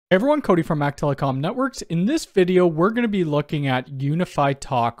Hey everyone, Cody from Mac Telecom Networks. In this video, we're going to be looking at Unifi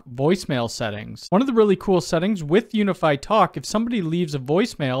Talk voicemail settings. One of the really cool settings with Unifi Talk, if somebody leaves a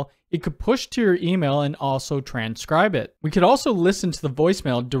voicemail, it could push to your email and also transcribe it. We could also listen to the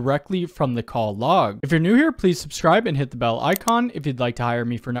voicemail directly from the call log. If you're new here, please subscribe and hit the bell icon. If you'd like to hire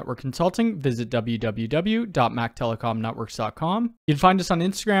me for network consulting, visit www.mactelecomnetworks.com. You can find us on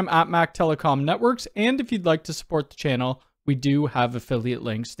Instagram at Mac Telecom Networks, and if you'd like to support the channel, we do have affiliate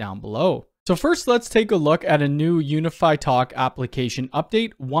links down below. So first, let's take a look at a new Unifi Talk application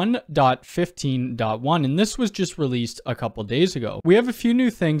update 1.15.1, and this was just released a couple days ago. We have a few new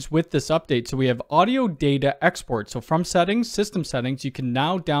things with this update. So we have audio data export. So from settings, system settings, you can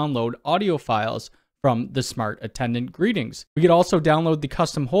now download audio files from the Smart Attendant greetings. We could also download the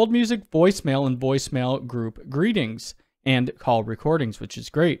custom hold music, voicemail, and voicemail group greetings and call recordings, which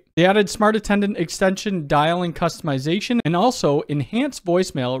is great. They added Smart Attendant extension dialing customization and also enhanced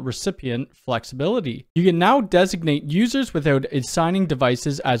voicemail recipient flexibility. You can now designate users without assigning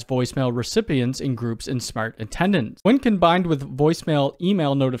devices as voicemail recipients in groups in Smart Attendant. When combined with voicemail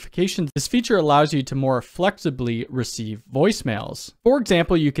email notifications, this feature allows you to more flexibly receive voicemails. For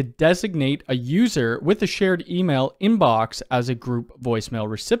example, you could designate a user with a shared email inbox as a group voicemail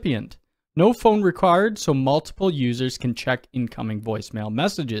recipient. No phone required, so multiple users can check incoming voicemail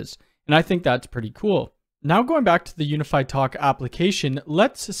messages. And I think that's pretty cool. Now going back to the Unifi Talk application,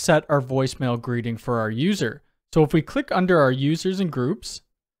 let's set our voicemail greeting for our user. So if we click under our users and groups,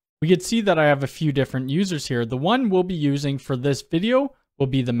 we can see that I have a few different users here. The one we'll be using for this video will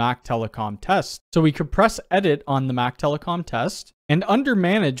be the Mac Telecom test. So we could press edit on the Mac Telecom test, and under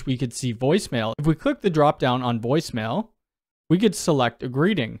manage, we could see voicemail. If we click the drop down on voicemail, we could select a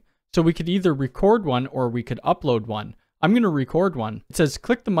greeting. So we could either record one or we could upload one. I'm going to record one. It says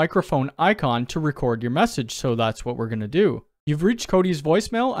click the microphone icon to record your message. So that's what we're going to do. You've reached Cody's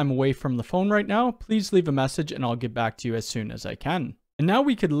voicemail. I'm away from the phone right now. Please leave a message and I'll get back to you as soon as I can. And now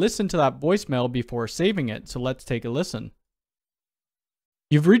we could listen to that voicemail before saving it. So let's take a listen.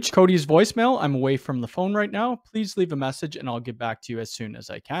 You've reached Cody's voicemail. I'm away from the phone right now. Please leave a message and I'll get back to you as soon as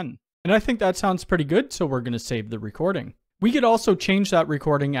I can. And I think that sounds pretty good. So we're going to save the recording. We could also change that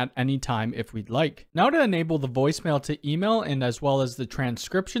recording at any time if we'd like. Now to enable the voicemail to email and as well as the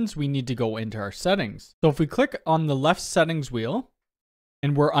transcriptions, we need to go into our settings. So if we click on the left settings wheel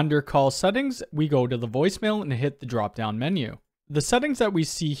and we're under call settings, we go to the voicemail and hit the drop down menu. The settings that we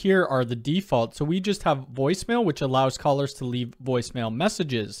see here are the default. So we just have voicemail, which allows callers to leave voicemail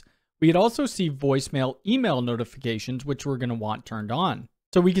messages. We could also see voicemail email notifications, which we're going to want turned on.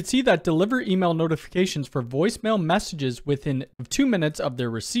 So we could see that deliver email notifications for voicemail messages within 2 minutes of their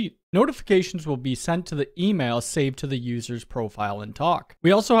receipt. Notifications will be sent to the email saved to the user's profile in Talk.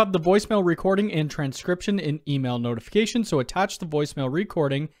 We also have the voicemail recording and transcription in email notification. So attach the voicemail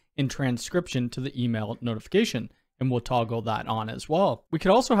recording and transcription to the email notification, and we'll toggle that on as well. We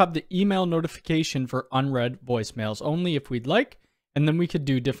could also have the email notification for unread voicemails only if we'd like. And then we could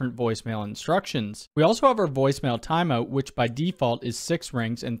do different voicemail instructions. We also have our voicemail timeout, which by default is 6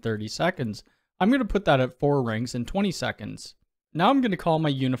 rings and 30 seconds. I'm going to put that at 4 rings and 20 seconds. Now I'm going to call my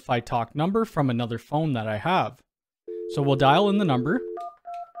Unifi Talk number from another phone that I have. So we'll dial in the number.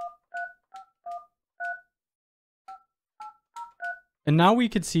 And now we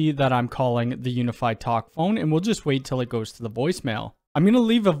could see that I'm calling the Unifi Talk phone, and we'll just wait till it goes to the voicemail. I'm going to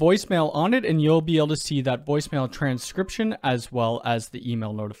leave a voicemail on it and you'll be able to see that voicemail transcription as well as the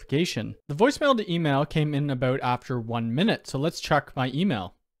email notification. The voicemail to email came in about after 1 minute. So let's check my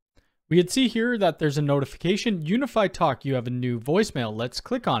email. We could see here that there's a notification, Unifi Talk, you have a new voicemail. Let's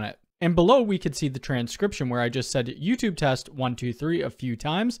click on it. And below we could see the transcription where I just said YouTube test 1, 2, 3 a few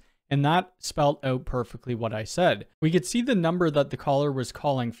times. And that spelled out perfectly what I said. We could see the number that the caller was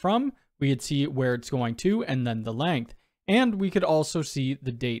calling from. We could see where it's going to and then the length. And we could also see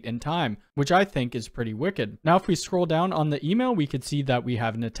the date and time, which I think is pretty wicked. Now, if we scroll down on the email, we could see that we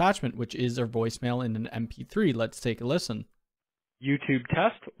have an attachment, which is our voicemail in an MP3. Let's take a listen. YouTube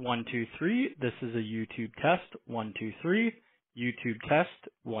test 1, 2, 3. This is a YouTube test 1, 2, 3. YouTube test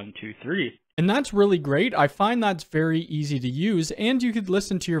 1, 2, 3. And that's really great. I find that's very easy to use, and you could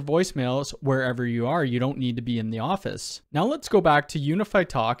listen to your voicemails wherever you are. You don't need to be in the office. Now let's go back to Unifi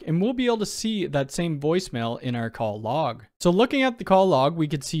Talk and we'll be able to see that same voicemail in our call log. So looking at the call log, we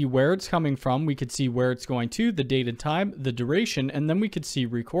could see where it's coming from. We could see where it's going to, the date and time, the duration, and then we could see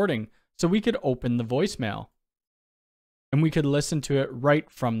recording. So we could open the voicemail and we could listen to it right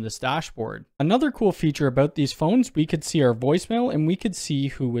from this dashboard. Another cool feature about these phones, we could see our voicemail and we could see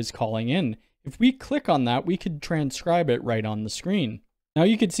who was calling in. If we click on that, we could transcribe it right on the screen. Now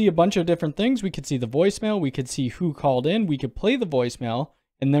you could see a bunch of different things. We could see the voicemail, we could see who called in, we could play the voicemail,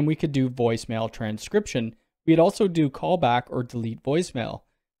 and then we could do voicemail transcription. We'd also do callback or delete voicemail.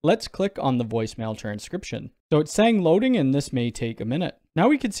 Let's click on the voicemail transcription. So it's saying loading, and this may take a minute. Now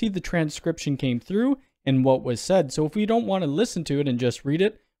we can see the transcription came through and what was said. So if we don't want to listen to it and just read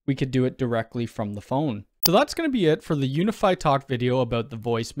it, we could do it directly from the phone. So that's going to be it for the Unifi Talk video about the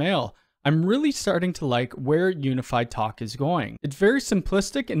voicemail. I'm really starting to like where Unifi Talk is going. It's very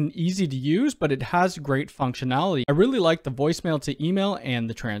simplistic and easy to use, but it has great functionality. I really like the voicemail to email and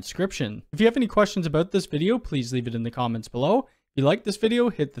the transcription. If you have any questions about this video, please leave it in the comments below. If you like this video,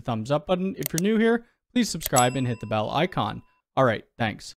 hit the thumbs up button. If you're new here, please subscribe and hit the bell icon. All right, thanks.